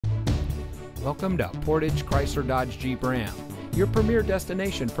Welcome to Portage Chrysler Dodge Jeep Ram, your premier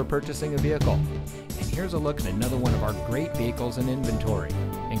destination for purchasing a vehicle. And here's a look at another one of our great vehicles in inventory,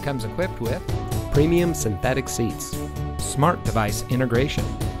 and comes equipped with premium synthetic seats, smart device integration,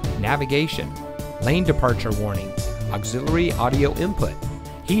 navigation, lane departure warning, auxiliary audio input,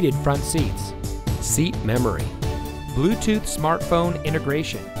 heated front seats, seat memory, Bluetooth smartphone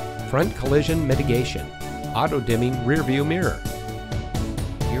integration, front collision mitigation, auto-dimming rear view mirror.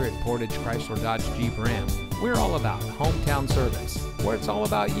 Here at Portage Chrysler Dodge Jeep Ram, we're all about hometown service, where it's all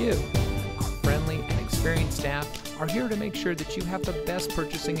about you. Our friendly and experienced staff are here to make sure that you have the best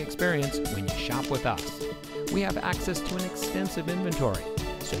purchasing experience when you shop with us. We have access to an extensive inventory,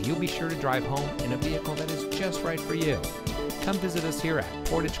 so you'll be sure to drive home in a vehicle that is just right for you. Come visit us here at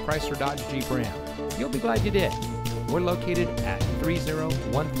Portage Chrysler Dodge Jeep Ram. You'll be glad you did. We're located at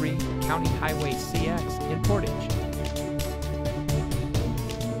 3013 County Highway CX in Portage.